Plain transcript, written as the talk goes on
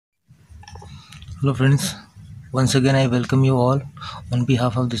Hello friends, once again I welcome you all on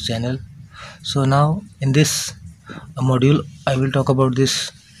behalf of this channel. So now in this module I will talk about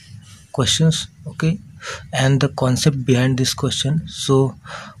this questions, okay, and the concept behind this question. So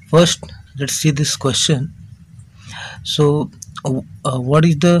first let's see this question. So what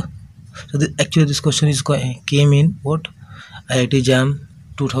is the actually this question is came in what IIT Jam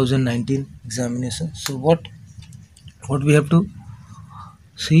 2019 examination. So what we have to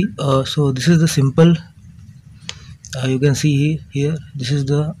see, so this is the simple, you can see here this is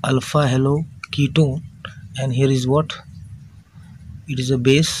the alpha halo ketone, and here is what it is a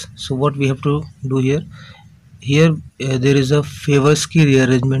base. So what we have to do here, there is a Favorsky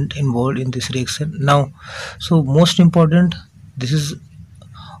rearrangement involved in this reaction. Now, so most important, this is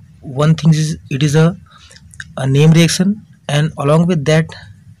one thing is it is a name reaction, and along with that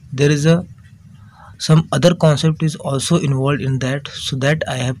there is a some other concept is also involved in that, so that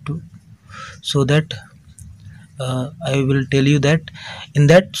I have to, so that I will tell you that in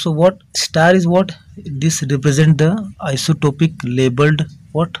that. So what star is what this represent the isotopic labeled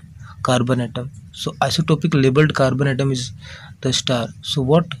what carbon atom. So isotopic labeled carbon atom is the star. So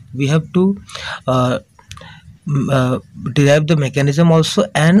what we have to uh, derive the mechanism also,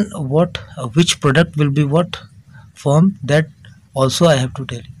 and what which product will be what form, that also I have to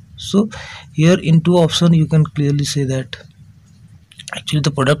tell you. So here in two option you can clearly say that actually the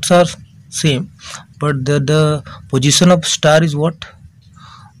products are same, but the position of star is what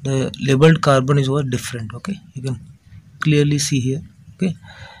the labeled carbon is what different. Okay, you can clearly see here. Okay,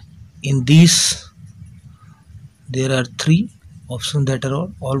 in these there are three options that are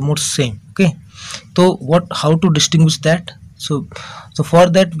almost same. Okay, so what, how to distinguish that? So for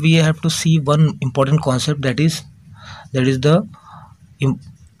that we have to see one important concept, that is the im-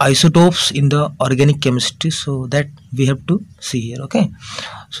 isotopes in the organic chemistry. So that we have to see here. Okay,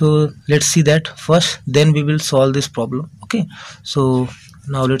 so let's see that first, then we will solve this problem. Okay, so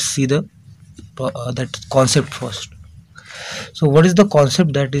now let's see the that concept first. So what is the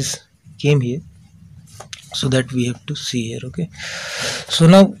concept that is came here, so that we have to see here. Okay, so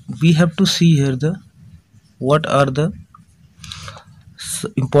now we have to see here the what are the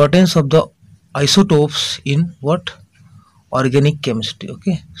importance of the isotopes in what organic chemistry.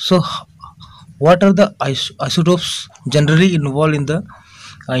 Okay, so what are the isotopes generally involved in the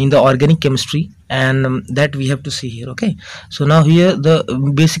organic chemistry, and that we have to see here. Okay, so now here the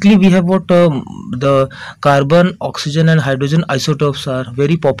basically we have what the carbon, oxygen and hydrogen isotopes are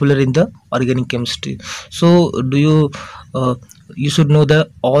very popular in the organic chemistry. So do you should know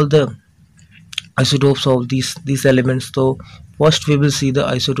the all the isotopes of these elements. So first we will see the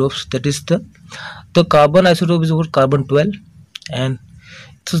isotopes, that is the carbon isotope is what carbon 12, and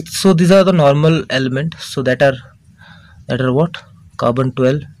so these are the normal elements, so that are what carbon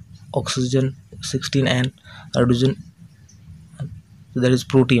 12, oxygen 16 and hydrogen, so that is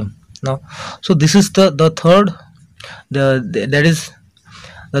protein. Now so this is the third, that is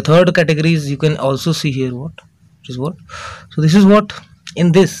the third categories. You can also see here what is what, so this is what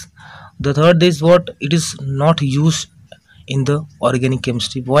in this, the third is what it is not used in the organic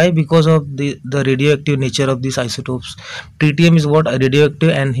chemistry. Why? Because of the radioactive nature of these isotopes. Tritium is what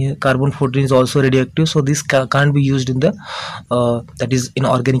radioactive, and here carbon 14 is also radioactive, so this can't be used in the that is in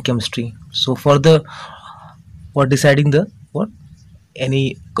organic chemistry. So for the for deciding the what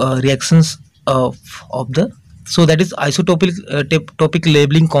any reactions of the, so that is isotopic topic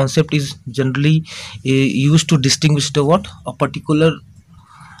labeling concept is generally used to distinguish the what a particular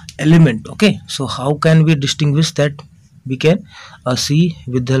element. Okay, so how can we distinguish that? We can see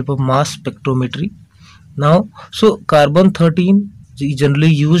with the help of mass spectrometry. Now so carbon 13 is generally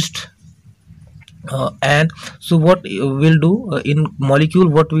used, and so what we'll do in molecule,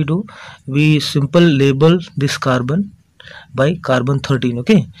 what we do, we simple label this carbon by carbon 13.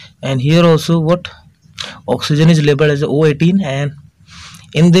 Okay, and here also what oxygen is labeled as a O18, and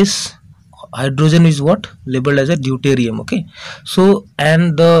in this hydrogen is what labeled as a deuterium. Okay, so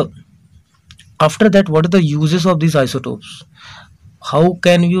and the after that, what are the uses of these isotopes? How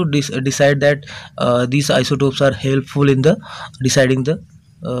can you decide that these isotopes are helpful in the deciding the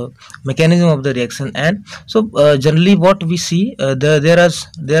mechanism of the reaction? And so generally what we see, there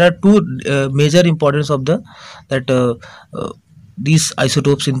are two major importance of the that these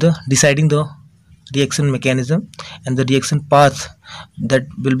isotopes in the deciding the reaction mechanism and the reaction path that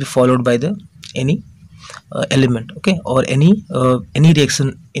will be followed by the any element. Okay, or any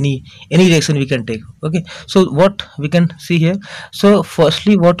reaction, any reaction we can take. Okay, so what we can see here, so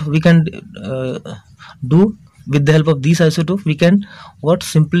firstly what we can do with the help of these isotope, we can what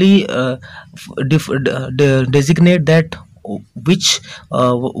simply designate that which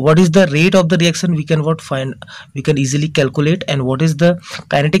what is the rate of the reaction, we can what find, we can easily calculate. And what is the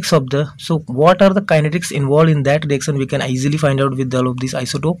kinetics of the, so what are the kinetics involved in that reaction, we can easily find out with all of these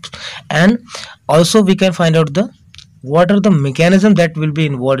isotopes. And also we can find out the what are the mechanism that will be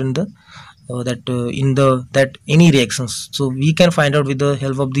involved in the in the that any reactions, so we can find out with the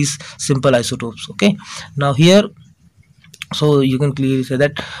help of these simple isotopes. Okay, now here, so you can clearly say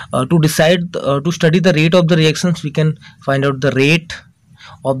that to decide to study the rate of the reactions, we can find out the rate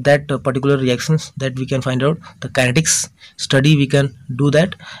of that particular reactions, that we can find out the kinetics study, we can do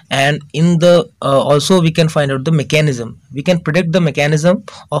that. And in the also we can find out the mechanism, we can predict the mechanism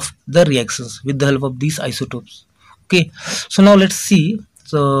of the reactions with the help of these isotopes. Okay, so now let's see,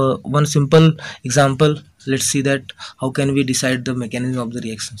 so one simple example, let's see that how can we decide the mechanism of the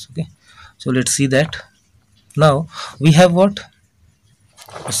reactions. Okay, so let's see that. Now we have what,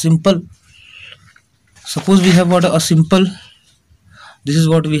 a simple, suppose we have what, a simple, this is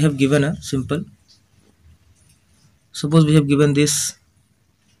what we have given, a simple, suppose we have given this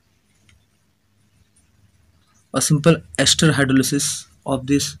a simple ester hydrolysis of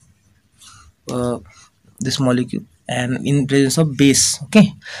uh, this molecule and in presence of base.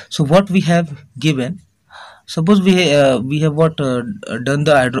 Okay, so what we have given, suppose we have what done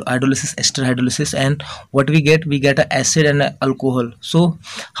the hydrolysis, ester hydrolysis, and what we get, we get an acid and an alcohol. So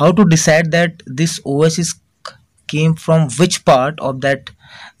how to decide that this OH is came from which part of that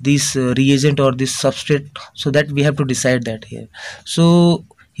this reagent or this substrate, so that we have to decide that here. So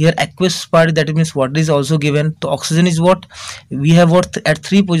here aqueous part, that means what is also given, the oxygen is what we have, what at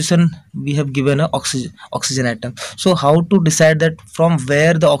 3 position we have given a oxygen atom. So how to decide that from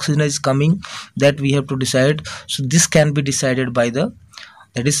where the oxygen is coming, that we have to decide. So this can be decided by the,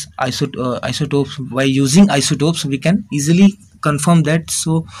 that is isotopes. By using isotopes we can easily confirm that,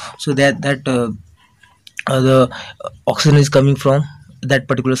 so that the oxygen is coming from that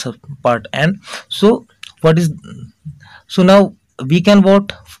particular part. And so what is, so now we can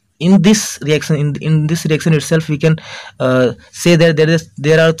what, in this reaction, in this reaction itself, we can say that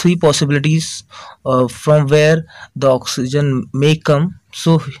there are 3 possibilities from where the oxygen may come.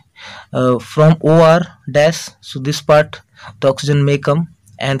 So from OR dash, so this part the oxygen may come,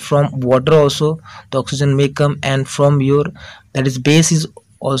 and from water also the oxygen may come, and from your, that is base is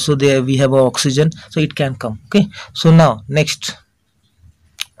also there, we have a oxygen, so it can come. Okay, so now next,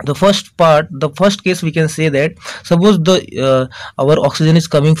 the first part, the first case, we can say that suppose the our oxygen is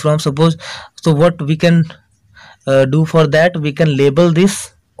coming from, suppose, so what we can do for that, we can label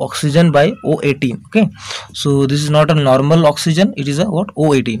this oxygen by O18. Okay, so this is not a normal oxygen, it is a what,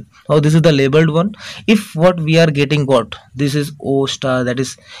 O18. Now this is the labeled one. If what we are getting, what this is O star, that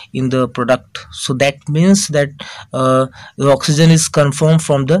is in the product, so that means that the oxygen is confirmed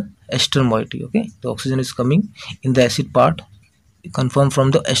from the ester moiety. Okay, the oxygen is coming in the acid part, confirmed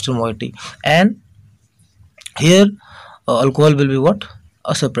from the ester moiety, and here alcohol will be what,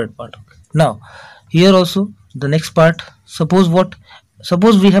 a separate part. Okay. Now here also the next part, suppose what,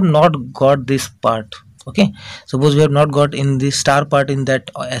 suppose we have not got this part. Okay, suppose we have not got in the star part in that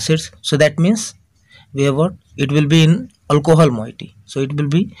acids, so that means we have what, it will be in alcohol moiety, so it will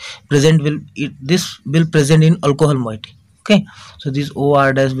be present, this will present in alcohol moiety. Okay, so this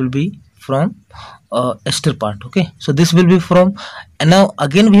OR dash will be from ester part. Okay, so this will be from, and now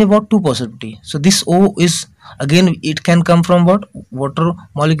again we have what, 2 possibility. So this O is again, it can come from what, water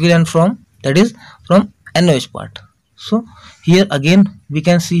molecule, and from, that is from NaOH part. So here again we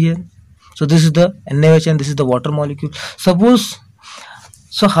can see here, so this is the NaOH and this is the water molecule. Suppose,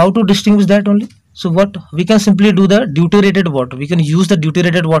 so how to distinguish that only, so what we can simply do, the deuterated water, we can use the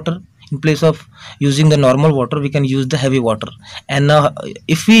deuterated water in place of using the normal water, we can use the heavy water. And now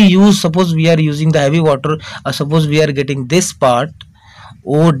if we use, suppose we are using the heavy water, suppose we are getting this part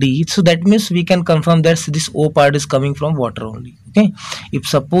OD, so that means we can confirm that this O part is coming from water only. Okay, if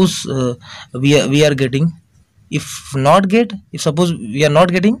suppose we are getting, if suppose we are not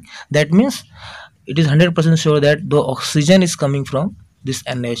getting, that means it is 100% sure that the oxygen is coming from this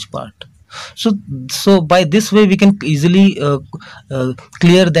NaOH part. So by this way we can easily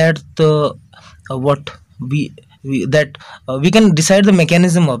clear that the what we can decide the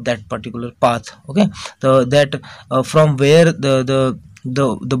mechanism of that particular path. Okay, that from where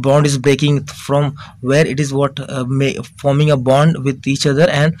the bond is breaking, from where it is what forming a bond with each other,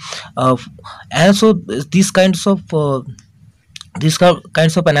 and so these kinds of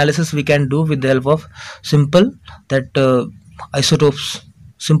analysis we can do with the help of simple isotopes,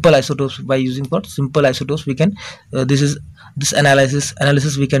 simple isotopes. By using what, simple isotopes, we can this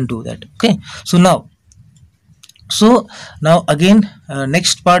analysis we can do that. Okay, so now again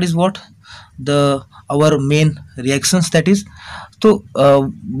next part is what, our main reactions, that is. So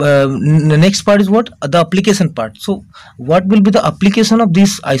the next part is what the application part. So what will be the application of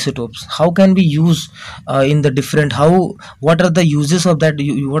these isotopes? How can we use in the different, how, what are the uses of that,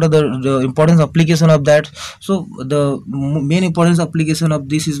 what are the important application of that? So the main importance application of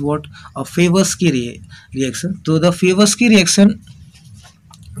this is what, a Favorsky reaction. So the Favorsky reaction,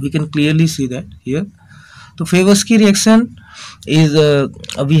 we can clearly see that here. So Favorsky reaction is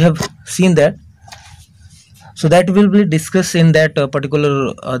we have seen that. So that will be discussed in that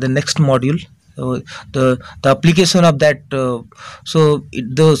particular the next module, the application of that. So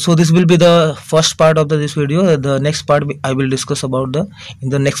this will be the first part of this video. The next part I will discuss about the in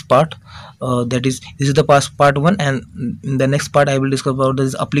the next part. That is, this is the part one, and in the next part I will discuss about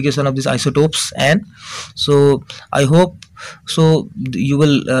this application of these isotopes. And so I hope so you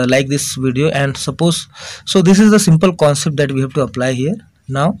will like this video. And suppose, so this is the simple concept that we have to apply here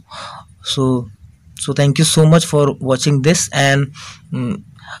now. So thank you so much for watching this, and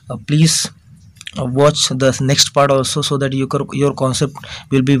please watch the next part also, so that your concept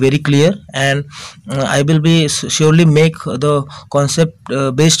will be very clear. And I will be surely make the concept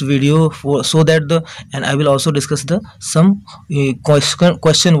based video for, so that the, and I will also discuss the some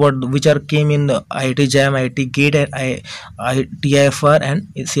question what which are came in the IIT JAM, IIT GATE, and IITIFR and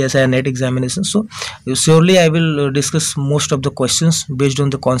CSI NET examination. So surely I will discuss most of the questions based on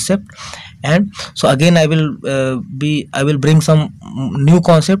the concept. And so again I will bring some new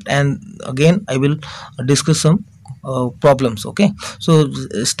concept, and again I will discuss some problems. Okay, so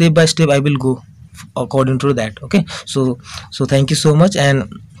step by step I will go according to that. Okay, so thank you so much,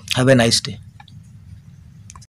 and have a nice day.